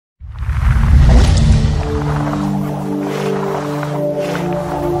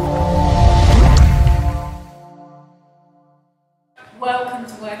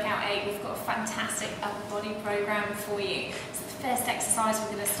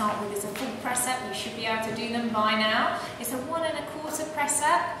start with is a full press up. You should be able to do them by now. It's a 1 1/4 press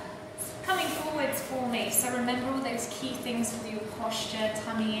up. Coming forwards for me. So remember all those key things with your posture,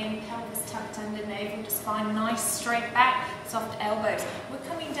 tummy in, pelvis tucked under, navel to spine, nice straight back, soft elbows. We're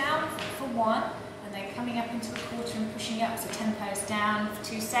coming down for 1 and then coming up into a quarter and pushing up. So tempo's down for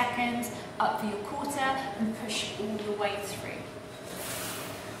 2 seconds, up for your quarter and push all the way through.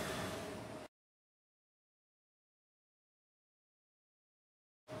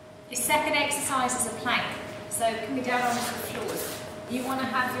 Your second exercise is a plank. So coming down onto the floor. You want to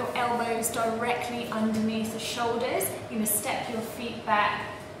have your elbows directly underneath the shoulders. You're going to step your feet back.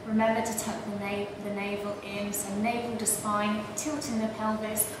 Remember to tuck the navel in, so navel to spine, tilting the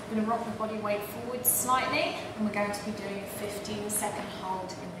pelvis. We're going to rock the body weight forward slightly, and we're going to be doing a 15-second hold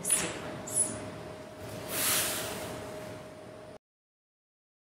in this sequence.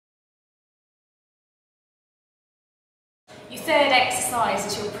 Your third exercise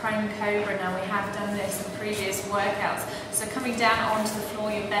is your prone cobra. Now we have done this in previous workouts. So coming down onto the floor,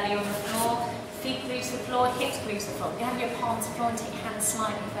 your belly on the floor, feet glued to the floor, hips glued to the floor. You have your palms to the floor and take your hands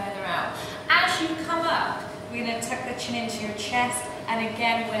slightly further out. As you come up, we're going to tuck the chin into your chest, and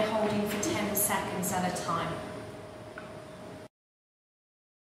again we're holding for 10 seconds at a time.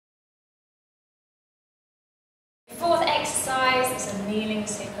 The fourth exercise is a kneeling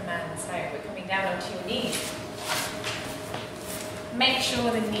Superman. So we're coming down onto your knees. Make sure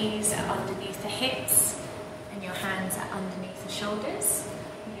the knees are underneath the hips and your hands are underneath the shoulders.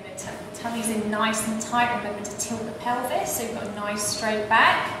 You're going to tuck the tummies in nice and tight. Remember to tilt the pelvis so you've got a nice straight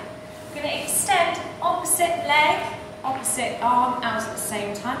back. We're going to extend opposite leg, opposite arm out at the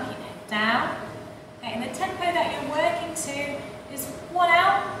same time. Keep head down. Okay, and the tempo that you're working to is 1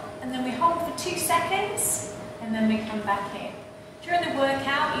 out, and then we hold for 2 seconds, and then we come back in. During the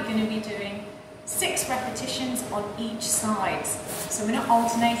workout, you're going to be doing 6 repetitions on each side. So we're not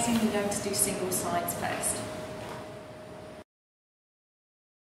alternating, we're going to do single sides first.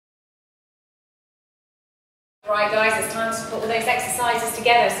 Right guys, it's time to put all those exercises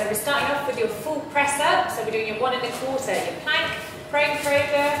together. So we're starting off with your full press up. So we're doing your 1 1/4, your plank, prone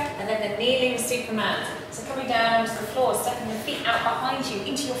cobra, and then the kneeling Superman. So coming down onto the floor, stepping the feet out behind you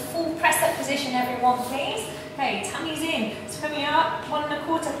into your full press up position, everyone please. Okay, tummies in, so coming up, 1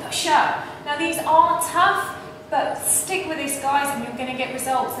 1/4, push up. Now these are tough, but stick with this guys and you're going to get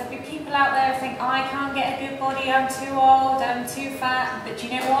results. There'll be people out there who think, I can't get a good body, I'm too old, I'm too fat. But you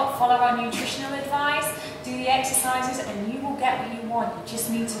know what? Follow our nutritional advice, do the exercises and you will get what you want. You just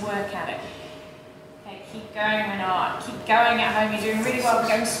need to work at it. Okay, keep going Renard, keep going at home, you're doing really well. We're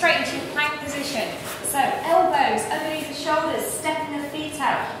going straight into your plank position. So elbows underneath the shoulders, stepping the feet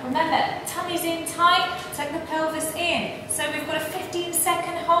out. Remember, tummies in tight, tuck the pelvis in. So we've got a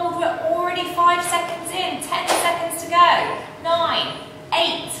 15-second hold, we're already 5 seconds in, 10 seconds to go. 9,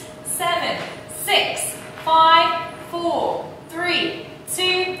 8, 7, 6, 5, 4, 3,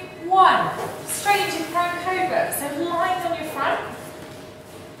 2, 1. Straight into prone cobra. So lines on your front.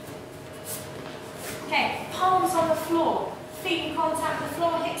 Okay, palms on the floor. Feet in contact with the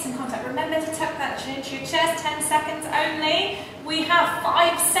floor, hips in contact. Remember to tuck that chin into your chest, 10 seconds only. We have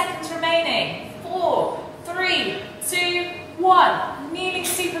 5 seconds remaining. 4, 3, 2, 1. Kneeling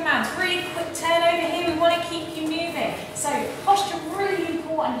Superman. Really quick turn over here. We want to keep you moving. So posture really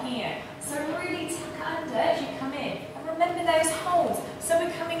important here. So really tuck under as you come in. And remember those holds. So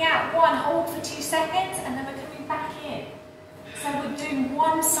we're coming out, 1, hold for 2 seconds, and then we're coming back in. So we're doing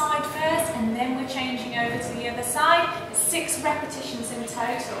one side first and then we're changing over to the other side. It's 6 repetitions in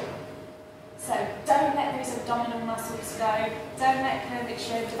total. So don't let those abdominal muscles go. Don't let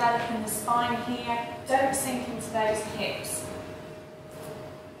curvature develop in the spine here. Don't sink into those hips.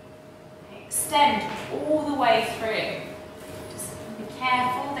 Extend all the way through. Just be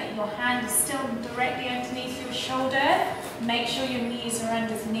careful that your hand is still directly underneath your shoulder. Make sure your knees are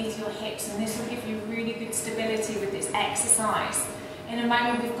underneath your hips, and this will give you really good stability with this exercise. In a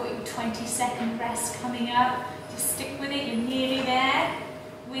moment we've got your 20-second rest coming up. Just stick with it, you're nearly there.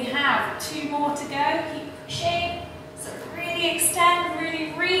 We have 2 more to go, keep pushing. So really extend,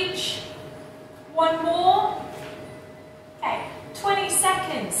 really reach. 1 more. Okay, 20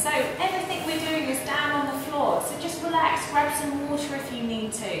 seconds. So everything we're doing is down on the floor. So just relax, grab some water if you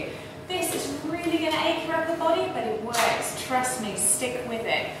need to. This is really going to ache your upper body, but it works. Trust me, stick with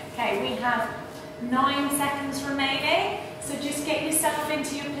it. Okay, we have 9 seconds remaining. So just get yourself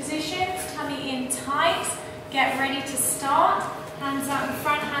into your positions, tummy in tight. Get ready to start. Hands out in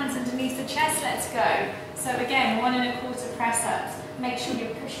front, hands underneath the chest. Let's go. So again, 1 1/4 press ups. Make sure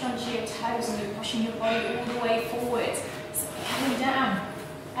you're pushed onto your toes and you're pushing your body all the way forward. So coming down.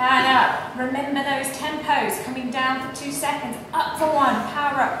 and up. Remember those tempos, coming down for 2 seconds, up for 1,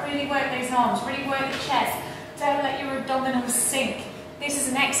 power up, really work those arms, really work the chest. Don't let your abdominals sink. This is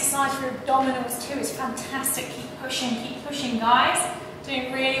an exercise for abdominals too, it's fantastic. Keep pushing guys.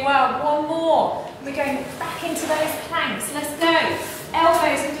 Doing really well. One more. We're going back into those planks. Let's go.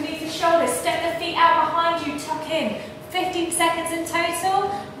 Elbows underneath the shoulders. Step the feet out behind you. Tuck in. 15 seconds in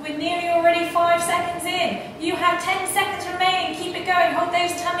total. We're nearly already 5 seconds in. You have 10 seconds remaining. Keep it going. Hold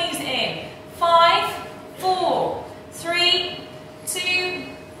those tummies in. 5, 4, 3, 2,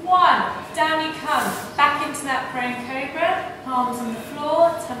 1. Down you come. Back into that prone cobra. Palms on the floor.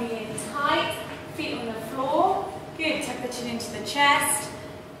 Tummy in tight. Feet on the floor. Good, tuck the chin into the chest.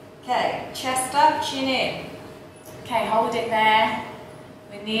 Okay, chest up, chin in. Okay, hold it there.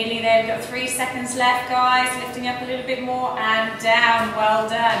 We're nearly there, we've got 3 seconds left, guys. Lifting up a little bit more and down, well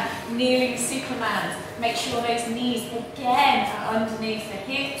done. Kneeling Superman. Make sure those knees again are underneath the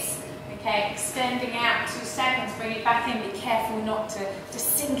hips. Okay, extending out 2 seconds, bring it back in. Be careful not to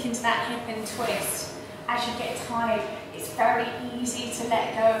sink into that hip and twist. As you get tired, it's very easy to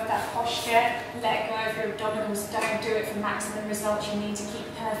let go of that posture, let go of your abdominals. Don't do it for maximum results. You need to keep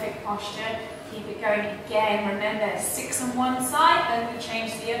perfect posture. Keep it going again. Remember, 6 on one side, then we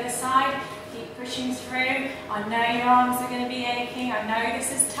change the other side. Keep pushing through. I know your arms are going to be aching. I know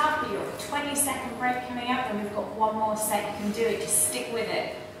this is tough, but you've got a 20-second break coming up, and we've got one more set. You can do it. Just stick with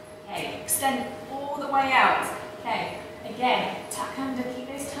it. Okay, extend all the way out. Okay. Again, tuck under, keep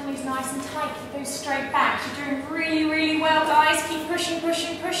those tummies nice and tight, keep those straight back. You're doing really, really well, guys. Keep pushing,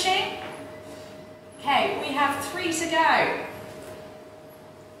 pushing, pushing. Okay, we have 3 to go.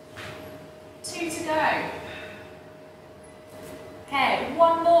 2 to go. Okay,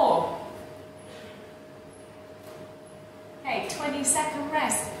 1 more. Okay, 20-second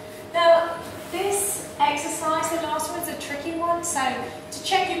rest. Now, this exercise, the last one's a tricky one, so to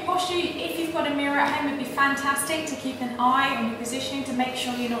check your posture, if you've got a mirror at home, it would be fantastic to keep an eye on your positioning to make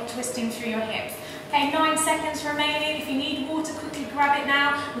sure you're not twisting through your hips. Okay, 9 seconds remaining. If you need water, quickly grab it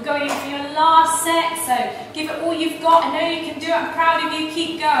now. We're going in for your last set, so give it all you've got. I know you can do it. I'm proud of you.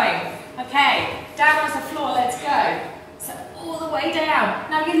 Keep going. Okay, down on the floor. Let's go. So all the way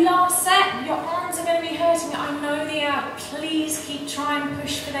down. Now your last set, your arms are going to be hurting. I know they are. Please keep trying to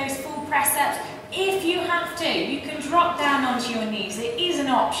push for those full press ups. If you have to, you can drop down onto your knees. It is an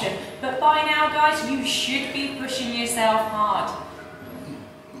option. But by now, guys, you should be pushing yourself hard.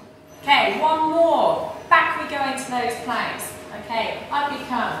 Okay, 1 more. Back we go into those planks. Okay, up you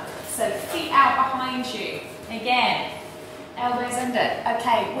come. So feet out behind you. Again, elbows under.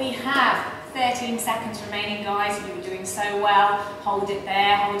 Okay, we have 13 seconds remaining, guys. You were doing so well. Hold it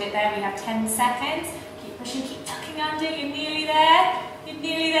there, hold it there. We have 10 seconds. Keep pushing, keep tucking under. You're nearly there. You're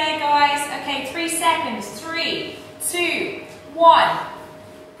nearly there, guys. Okay, 3 seconds. 3, 2, 1.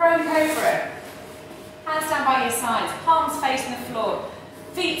 Prone cobra. Hands down by your sides. Palms facing the floor.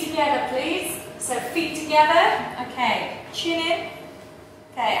 Feet together, please. So feet together. Okay, chin in.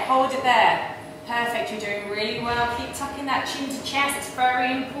 Okay, hold it there. Perfect, you're doing really well. Keep tucking that chin to chest. It's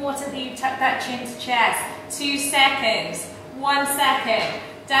very important that you tuck that chin to chest. 2 seconds. 1 second.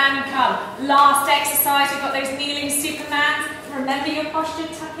 Down you come. Last exercise, we've got those kneeling Supermans. Remember your posture,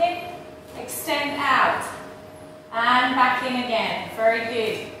 tuck in. Extend out. And back in again. Very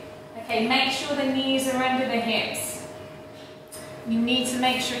good. Okay, make sure the knees are under the hips. You need to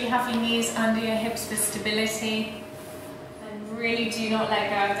make sure you have your knees under your hips for stability. And really do not let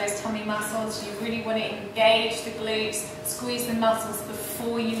go of those tummy muscles. You really want to engage the glutes, squeeze the muscles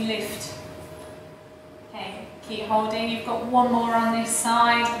before you lift. Okay, keep holding. You've got 1 more on this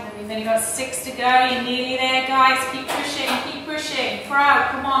side. And we've only got 6 to go. You're nearly there, guys. Keep pushing, keep pushing.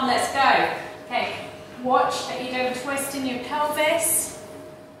 Proud, come on, let's go. Okay, watch that you don't twist in your pelvis.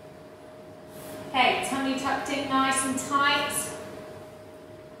 Okay, tummy tucked in nice and tight.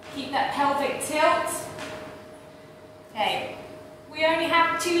 Keep that pelvic tilt. Okay, we only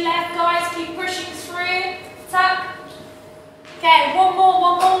have 2 left, guys. Keep pushing through. Tuck. Okay, 1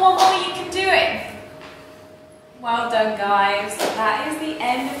 more, you can do it. Well done, guys. That is the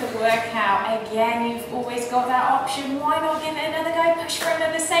end of the workout. Again, you've always got that option. Why not give it another go? Push for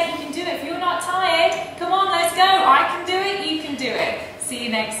another set. You can do it. If you're not tired, come on, let's go. I can do it, you can do it. See you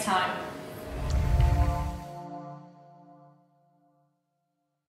next time.